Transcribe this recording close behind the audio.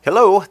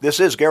Hello,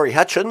 this is Gary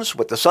Hutchins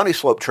with the Sunny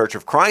Slope Church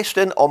of Christ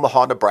in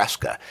Omaha,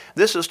 Nebraska.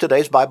 This is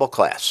today's Bible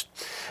class.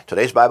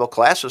 Today's Bible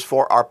class is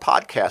for our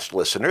podcast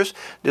listeners,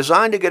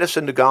 designed to get us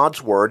into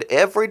God's Word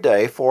every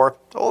day for,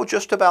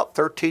 just about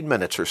 13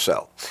 minutes or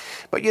so.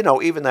 But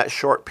even that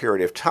short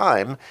period of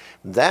time,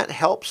 that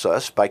helps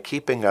us by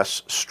keeping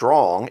us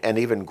strong and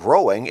even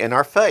growing in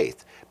our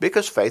faith,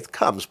 because faith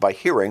comes by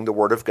hearing the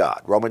Word of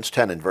God, Romans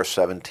 10 and verse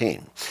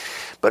 17.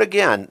 But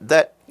again,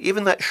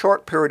 even that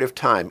short period of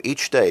time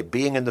each day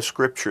being in the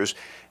Scriptures,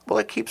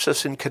 it keeps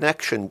us in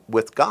connection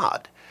with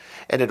God.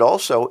 And it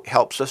also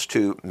helps us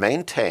to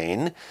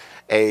maintain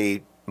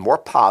a more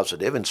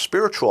positive and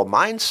spiritual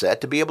mindset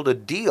to be able to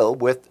deal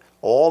with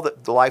all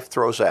that life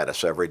throws at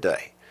us every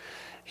day.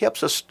 It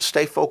helps us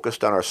stay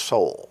focused on our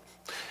soul.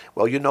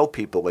 Well, you know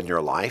people in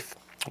your life,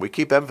 we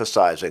keep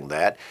emphasizing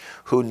that,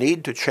 who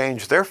need to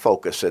change their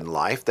focus in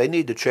life. They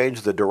need to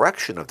change the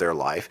direction of their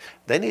life.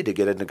 They need to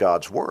get into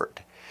God's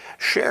Word.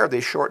 Share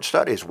these short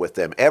studies with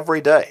them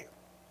every day.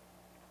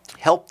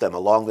 Help them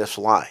along this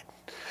line.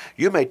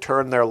 You may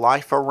turn their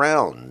life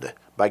around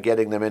by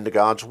getting them into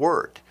God's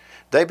Word.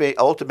 They may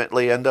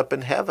ultimately end up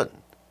in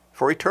heaven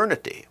for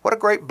eternity. What a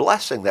great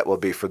blessing that will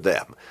be for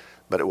them.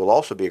 But it will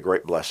also be a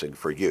great blessing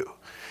for you.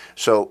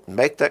 So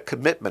make that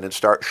commitment and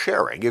start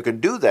sharing. You can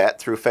do that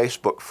through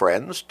Facebook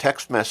friends,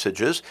 text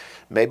messages,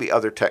 maybe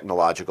other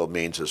technological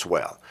means as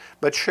well.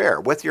 But share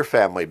with your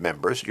family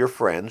members, your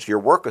friends, your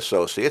work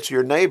associates,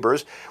 your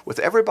neighbors, with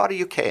everybody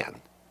you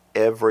can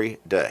every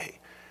day.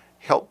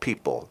 Help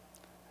people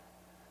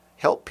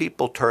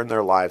turn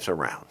their lives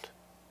around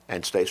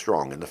and stay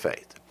strong in the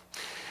faith.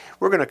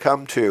 We're going to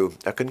come to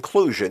a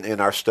conclusion in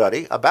our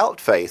study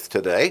about faith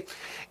today,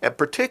 and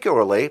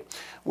particularly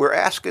we're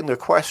asking the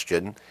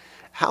question,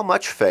 how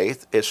much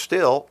faith is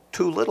still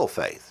too little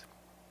faith?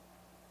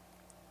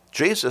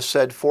 Jesus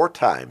said 4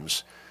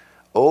 times,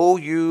 "O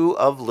you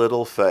of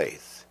little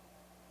faith,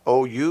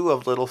 O you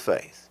of little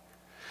faith."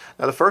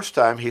 Now the first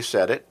time he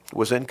said it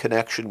was in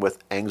connection with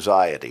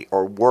anxiety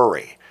or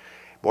worry.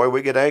 Boy,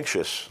 we get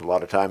anxious a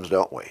lot of times,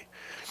 don't we?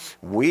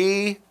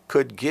 We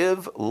could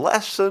give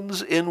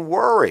lessons in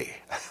worry,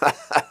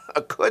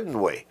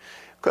 couldn't we?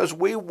 Because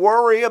we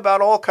worry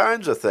about all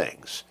kinds of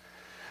things.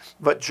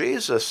 But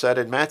Jesus said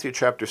in Matthew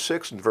chapter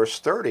 6 and verse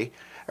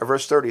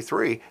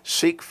 33,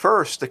 "Seek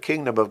first the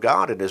kingdom of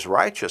God and his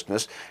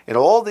righteousness, and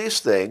all these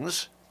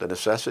things, the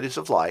necessities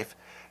of life,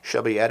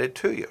 shall be added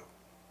to you."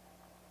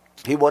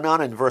 He went on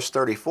in verse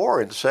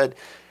 34 and said,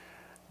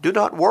 "Do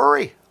not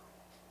worry.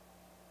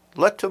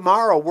 Let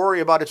tomorrow worry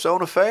about its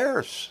own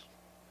affairs."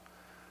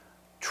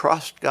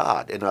 Trust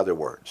God, in other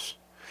words.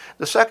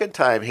 The second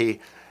time he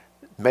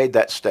made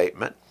that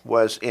statement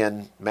was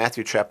in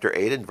Matthew chapter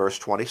 8 and verse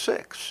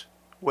 26.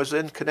 Was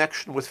in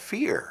connection with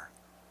fear.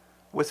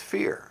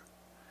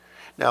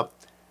 Now,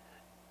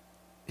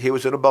 he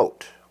was in a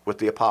boat with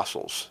the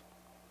apostles,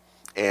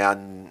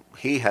 and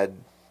he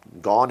had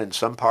gone in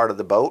some part of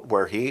the boat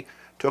where he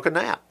took a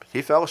nap.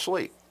 He fell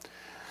asleep.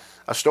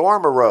 A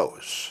storm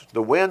arose.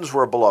 The winds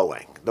were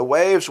blowing. The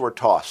waves were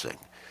tossing.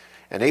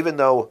 And even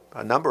though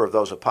a number of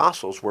those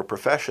apostles were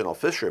professional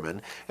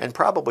fishermen and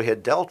probably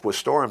had dealt with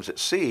storms at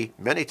sea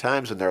many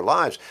times in their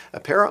lives,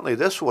 apparently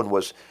this one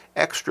was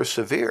extra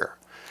severe.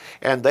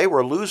 And they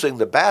were losing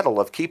the battle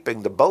of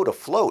keeping the boat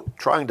afloat,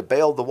 trying to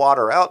bail the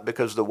water out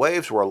because the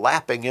waves were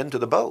lapping into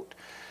the boat.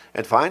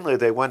 And finally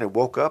they went and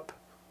woke up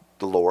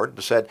the Lord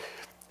and said,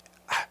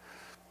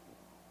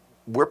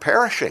 "We're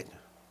perishing."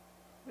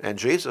 And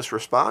Jesus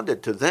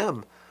responded to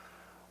them,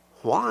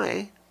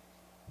 "Why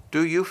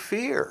do you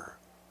fear,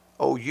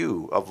 O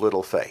you of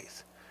little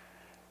faith?"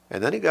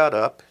 And then he got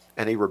up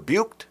and he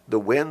rebuked the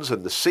winds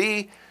and the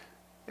sea,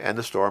 and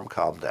the storm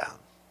calmed down.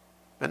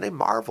 And they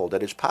marveled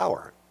at his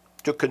power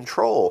to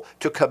control,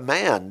 to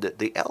command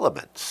the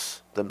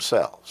elements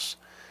themselves.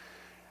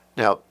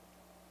 Now,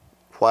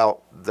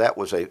 while that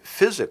was a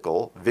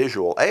physical,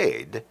 visual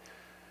aid,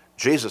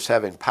 Jesus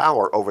having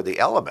power over the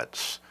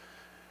elements,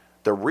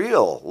 the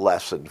real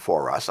lesson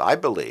for us, I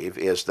believe,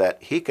 is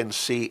that he can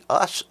see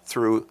us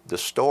through the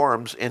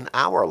storms in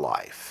our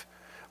life,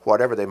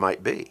 whatever they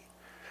might be.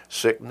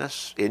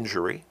 Sickness,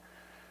 injury,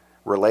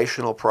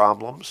 relational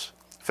problems,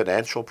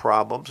 financial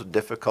problems,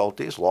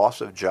 difficulties,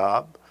 loss of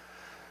job,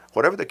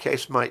 whatever the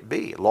case might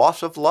be,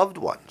 loss of loved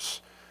ones.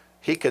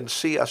 He can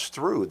see us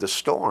through the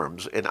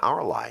storms in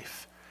our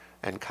life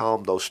and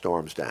calm those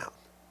storms down.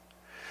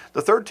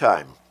 The third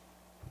time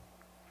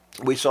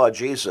we saw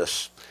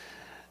Jesus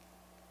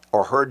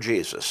or heard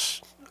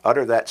Jesus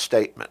utter that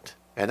statement,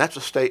 and that's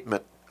a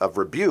statement of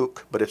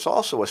rebuke, but it's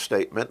also a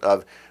statement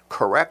of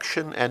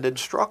correction and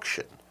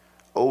instruction.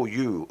 "O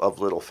you of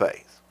little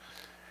faith."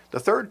 The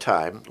third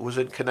time was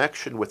in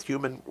connection with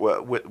in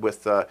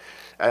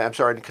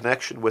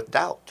connection with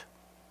doubt.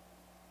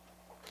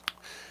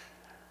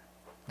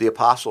 The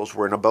apostles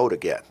were in a boat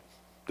again.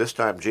 This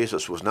time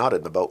Jesus was not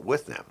in the boat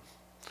with them.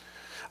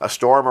 A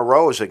storm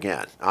arose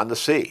again on the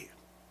sea.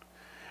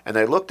 And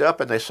they looked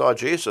up and they saw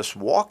Jesus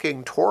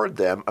walking toward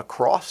them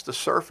across the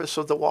surface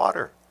of the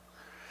water.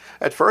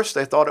 At first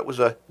they thought it was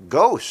a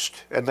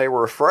ghost, and they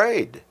were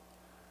afraid.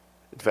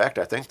 In fact,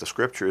 I think the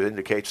scripture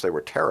indicates they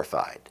were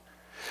terrified.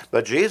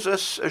 But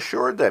Jesus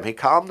assured them. He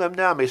calmed them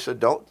down. He said,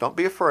 don't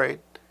be afraid.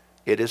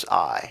 It is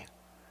I.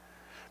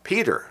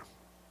 Peter.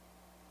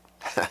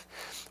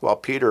 While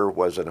Peter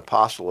was an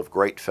apostle of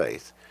great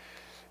faith,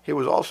 he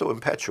was also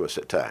impetuous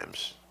at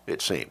times,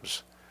 it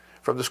seems,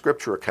 from the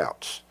scripture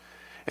accounts.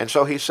 And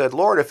so he said,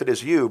 Lord, if it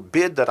is you,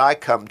 bid that I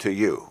come to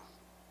you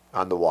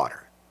on the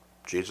water.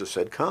 Jesus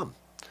said, come.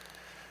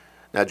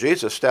 Now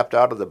Jesus stepped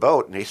out of the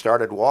boat and he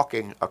started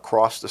walking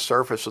across the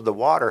surface of the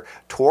water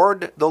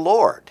toward the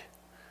Lord.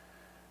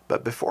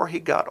 But before he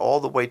got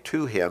all the way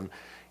to him,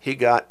 he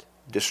got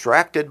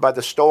distracted by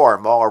the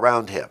storm all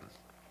around him.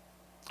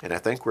 And I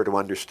think we're to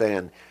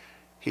understand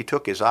he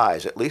took his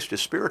eyes, at least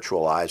his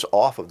spiritual eyes,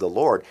 off of the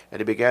Lord, and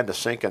he began to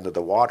sink into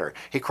the water.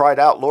 He cried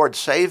out, Lord,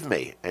 save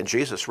me. And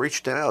Jesus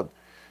reached down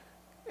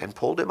and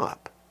pulled him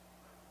up.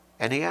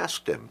 And he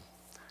asked him,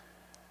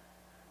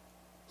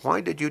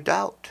 why did you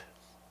doubt,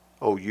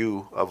 O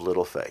you of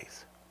little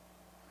faith?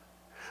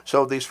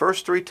 So these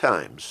first three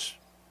times,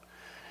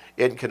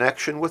 in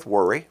connection with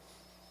worry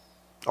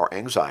or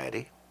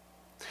anxiety,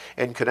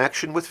 in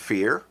connection with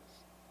fear,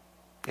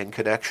 in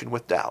connection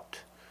with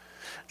doubt,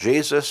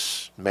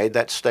 Jesus made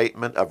that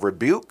statement of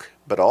rebuke,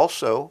 but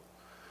also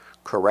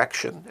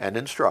correction and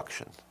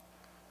instruction.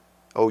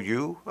 O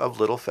you of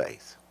little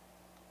faith.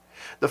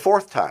 The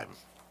fourth time,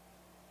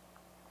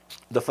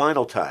 the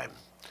final time,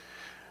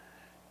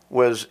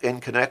 was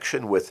in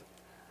connection with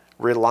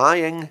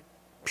relying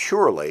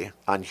purely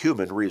on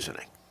human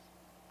reasoning,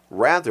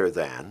 rather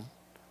than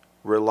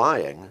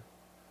relying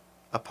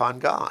upon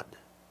God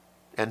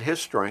and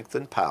His strength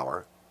and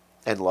power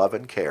and love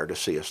and care to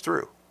see us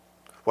through,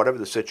 whatever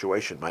the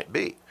situation might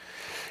be.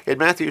 In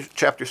Matthew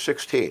chapter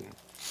 16,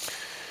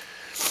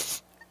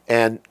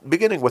 and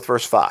beginning with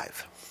verse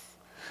 5,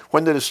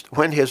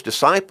 when his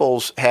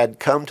disciples had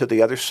come to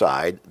the other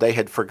side, they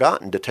had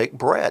forgotten to take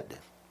bread.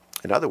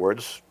 In other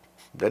words,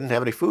 they didn't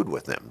have any food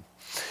with them.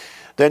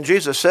 Then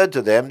Jesus said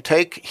to them,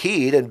 take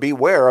heed and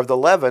beware of the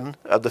leaven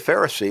of the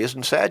Pharisees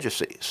and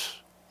Sadducees.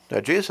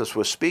 Now Jesus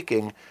was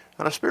speaking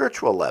on a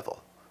spiritual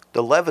level,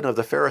 the leaven of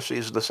the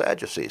Pharisees and the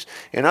Sadducees.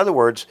 In other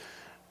words,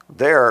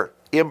 their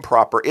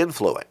improper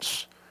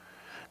influence.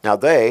 Now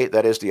they,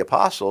 that is the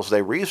apostles,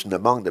 they reasoned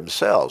among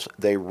themselves.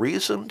 They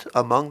reasoned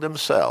among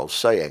themselves,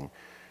 saying,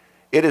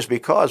 it is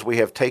because we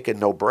have taken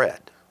no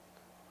bread.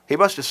 He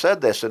must have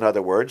said this, in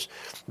other words,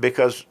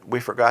 because we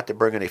forgot to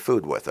bring any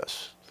food with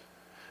us.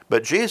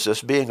 But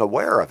Jesus, being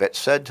aware of it,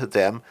 said to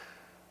them,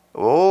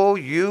 O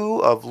you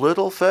of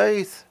little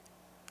faith,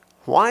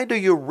 why do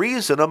you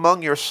reason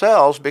among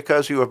yourselves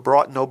because you have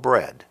brought no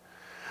bread?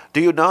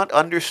 Do you not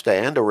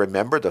understand or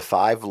remember the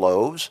 5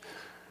 loaves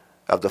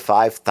of the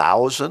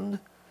 5,000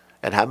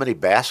 and how many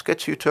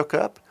baskets you took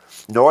up?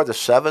 Nor the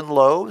 7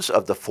 loaves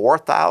of the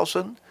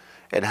 4,000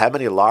 and how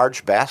many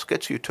large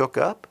baskets you took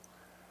up?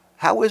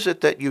 How is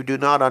it that you do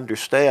not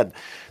understand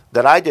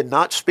that I did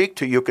not speak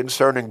to you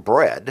concerning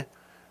bread,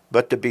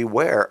 but to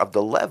beware of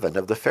the leaven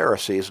of the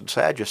Pharisees and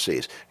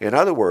Sadducees? In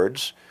other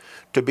words,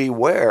 to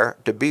beware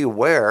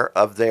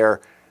of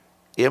their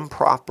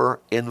improper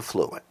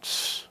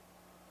influence.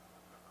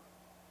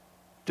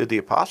 Did the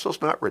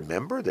apostles not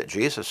remember that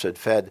Jesus had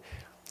fed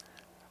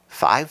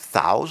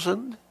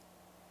 5,000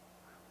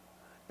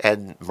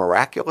 and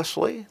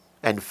miraculously,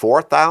 and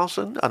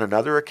 4,000 on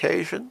another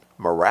occasion,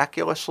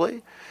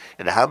 miraculously,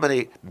 and how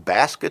many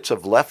baskets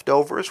of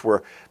leftovers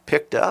were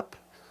picked up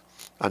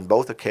on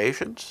both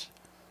occasions?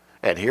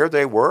 And here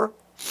they were,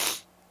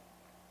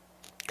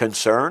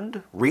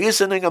 concerned,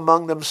 reasoning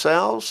among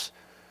themselves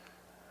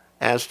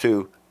as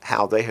to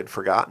how they had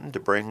forgotten to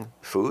bring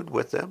food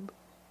with them.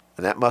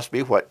 And that must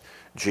be what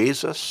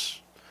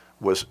Jesus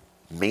was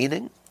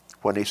meaning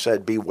when he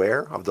said,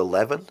 beware of the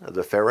leaven of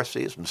the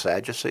Pharisees and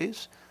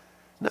Sadducees.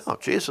 No,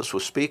 Jesus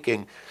was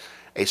speaking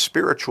a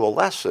spiritual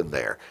lesson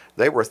there.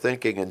 They were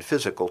thinking in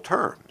physical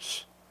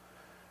terms.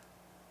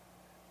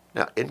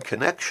 Now, in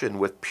connection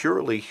with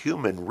purely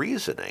human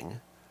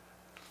reasoning,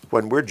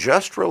 when we're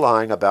just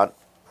relying about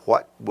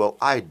what will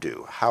I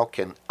do? How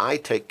can I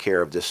take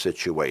care of this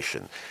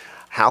situation?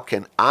 How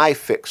can I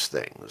fix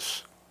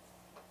things?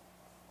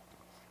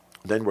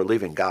 Then we're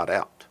leaving God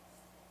out.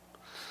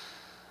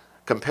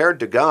 Compared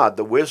to God,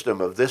 the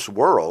wisdom of this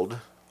world,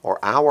 or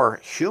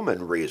our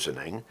human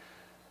reasoning,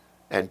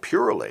 and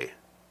purely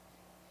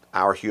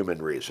our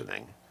human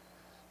reasoning,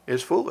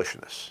 is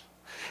foolishness.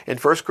 In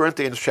 1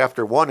 Corinthians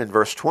chapter 1 and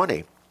verse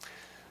 20,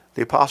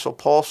 the Apostle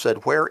Paul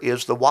said, where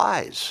is the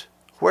wise?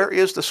 Where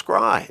is the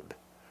scribe?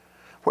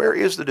 Where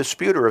is the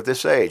disputer of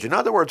this age? In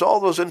other words, all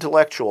those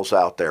intellectuals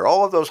out there,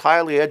 all of those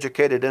highly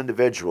educated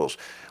individuals,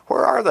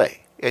 where are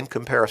they in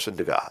comparison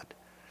to God?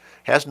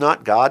 Has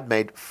not God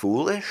made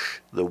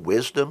foolish the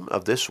wisdom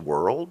of this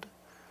world?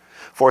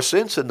 For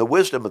since in the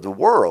wisdom of the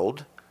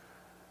world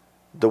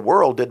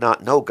did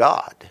not know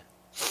God,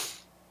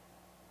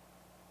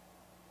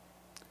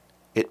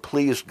 it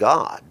pleased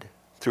God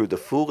through the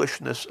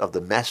foolishness of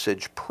the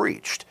message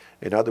preached,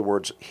 in other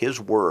words, His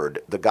word,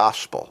 the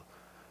gospel,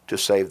 to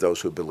save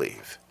those who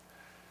believe.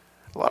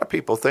 A lot of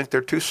people think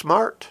they're too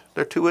smart,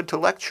 they're too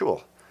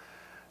intellectual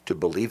to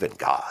believe in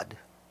God,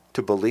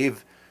 to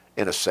believe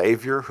in a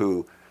Savior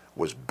who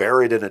was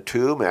buried in a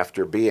tomb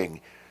after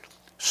being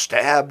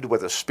stabbed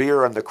with a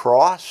spear on the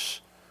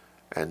cross,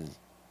 and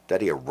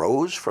that he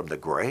arose from the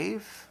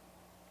grave,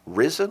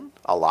 risen,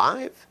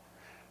 alive.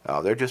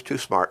 They're just too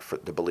smart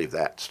to believe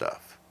that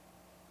stuff.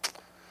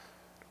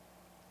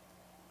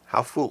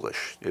 How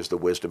foolish is the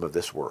wisdom of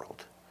this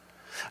world.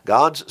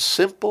 God's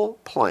simple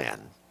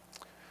plan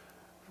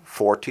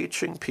for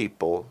teaching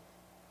people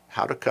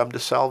how to come to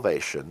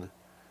salvation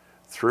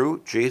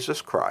through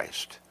Jesus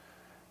Christ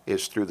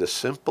is through the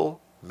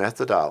simple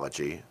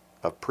methodology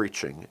of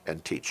preaching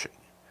and teaching.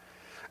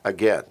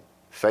 Again,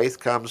 faith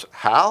comes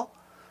how?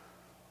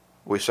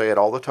 We say it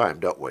all the time,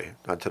 don't we,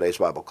 on today's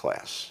Bible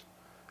class.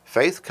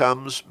 Faith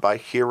comes by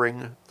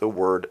hearing the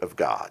Word of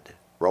God.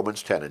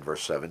 Romans 10 and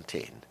verse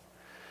 17.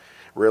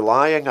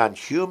 Relying on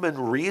human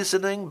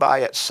reasoning by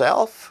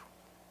itself?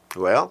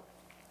 Well,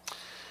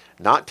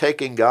 not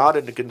taking God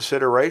into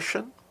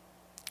consideration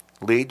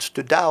leads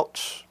to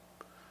doubts.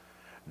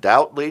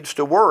 Doubt leads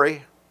to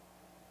worry,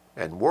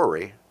 and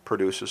worry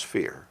produces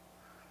fear.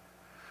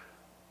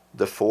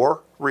 The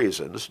 4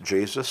 reasons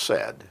Jesus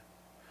said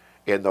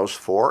in those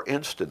 4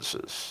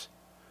 instances,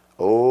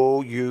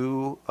 "O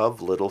you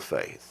of little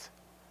faith,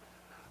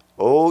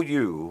 O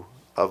you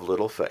of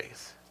little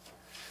faith."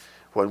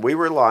 When we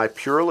rely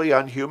purely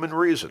on human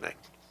reasoning,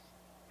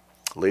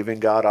 leaving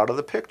God out of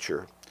the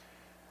picture,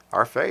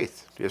 our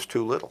faith is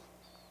too little.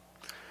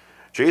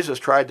 Jesus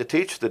tried to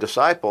teach the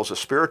disciples a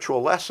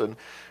spiritual lesson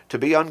to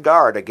be on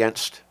guard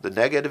against the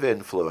negative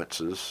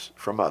influences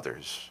from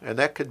others. And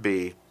that could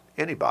be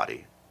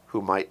anybody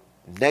who might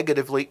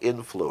negatively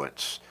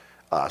influence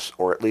us,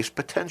 or at least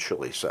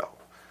potentially so.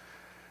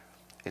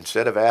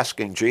 Instead of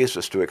asking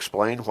Jesus to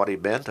explain what he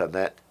meant on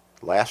that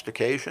last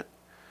occasion,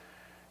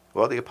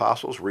 well, the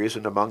apostles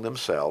reasoned among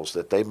themselves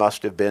that he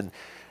must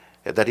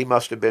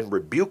have been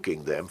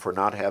rebuking them for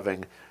not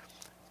having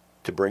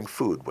to bring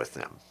food with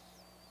them.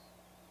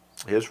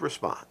 His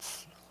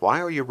response,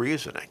 "Why are you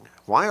reasoning?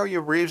 Why are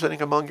you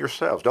reasoning among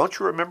yourselves? Don't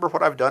you remember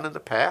what I've done in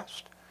the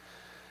past?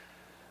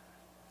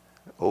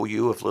 O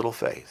you of little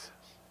faith."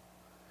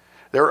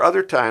 There are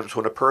other times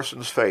when a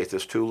person's faith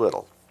is too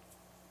little.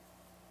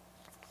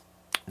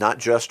 Not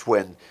just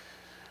when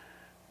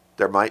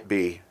there might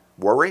be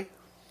worry,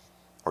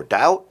 or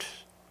doubt,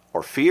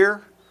 or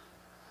fear,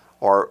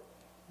 or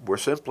we're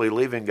simply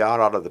leaving God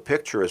out of the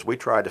picture as we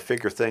try to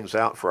figure things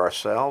out for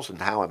ourselves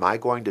and how am I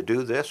going to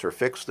do this or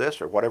fix this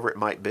or whatever it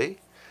might be.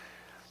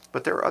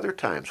 But there are other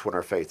times when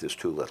our faith is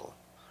too little.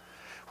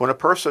 When a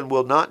person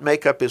will not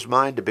make up his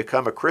mind to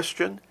become a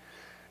Christian,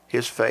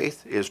 his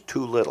faith is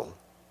too little.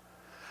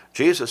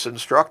 Jesus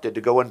instructed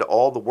to go into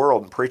all the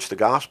world and preach the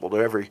gospel to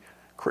every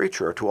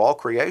creature, to all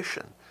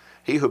creation.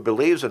 He who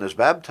believes and is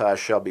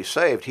baptized shall be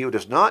saved. He who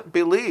does not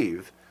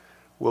believe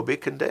will be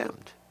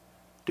condemned.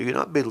 Do you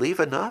not believe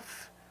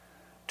enough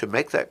to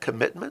make that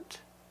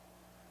commitment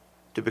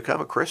to become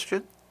a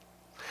Christian?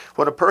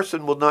 When a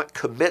person will not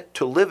commit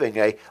to living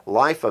a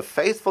life of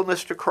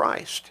faithfulness to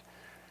Christ,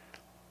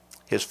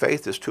 his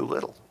faith is too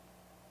little.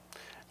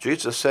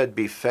 Jesus said,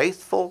 "Be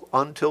faithful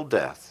until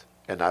death,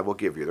 and I will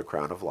give you the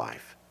crown of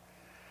life."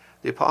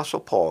 The Apostle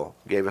Paul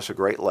gave us a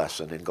great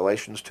lesson in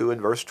Galatians 2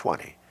 and verse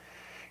 20.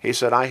 He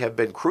said, "I have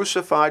been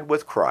crucified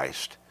with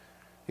Christ.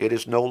 It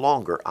is no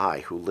longer I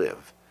who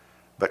live,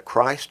 but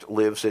Christ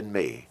lives in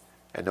me."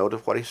 And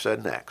notice what he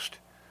said next.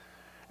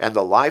 "And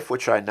the life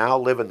which I now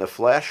live in the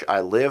flesh, I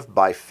live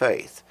by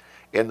faith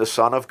in the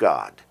Son of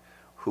God,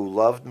 who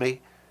loved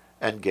me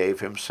and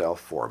gave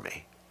himself for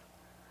me."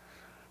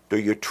 Do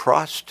you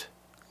trust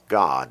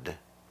God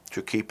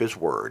to keep his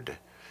word?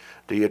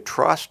 Do you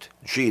trust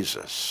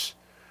Jesus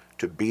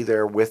to be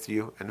there with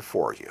you and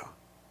for you?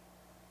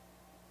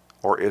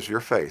 Or is your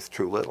faith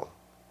too little?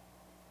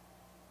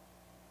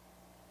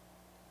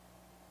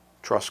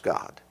 Trust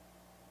God.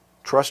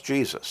 Trust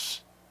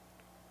Jesus.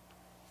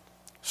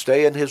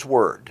 Stay in his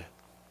word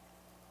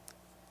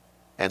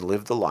and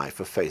live the life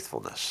of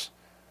faithfulness.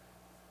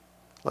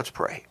 Let's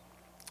pray.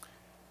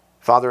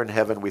 Father in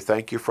heaven, we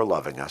thank you for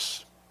loving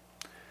us.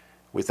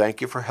 We thank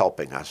you for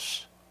helping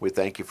us. We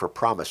thank you for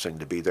promising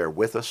to be there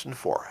with us and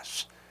for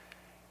us.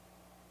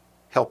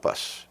 Help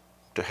us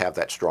to have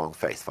that strong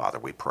faith, Father,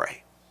 we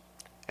pray.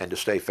 And to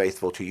stay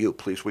faithful to you,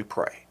 please, we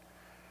pray.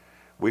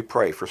 We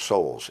pray for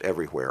souls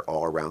everywhere,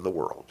 all around the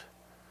world.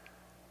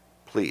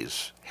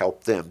 Please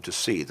help them to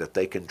see that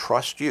they can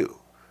trust you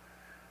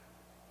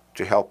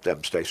to help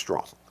them stay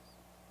strong.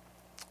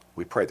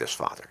 We pray this,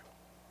 Father.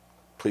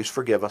 Please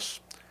forgive us.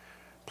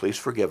 Please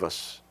forgive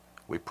us.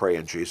 We pray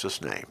in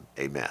Jesus' name.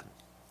 Amen.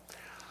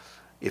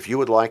 If you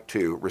would like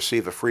to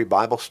receive a free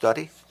Bible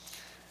study,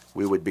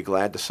 we would be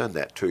glad to send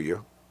that to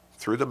you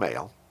through the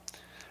mail.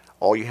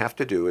 All you have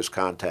to do is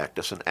contact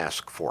us and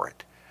ask for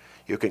it.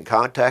 You can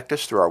contact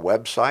us through our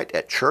website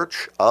at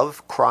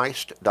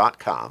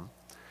churchofchrist.com.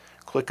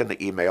 Click on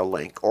the email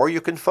link, or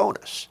you can phone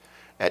us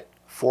at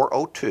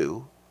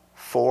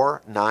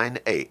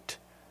 402-498-8888.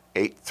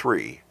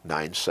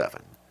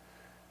 8397.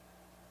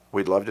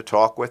 We'd love to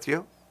talk with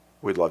you.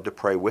 We'd love to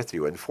pray with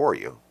you and for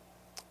you.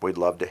 We'd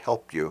love to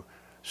help you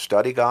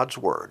study God's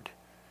Word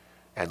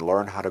and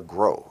learn how to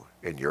grow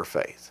in your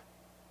faith.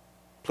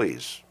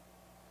 Please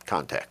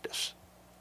contact us.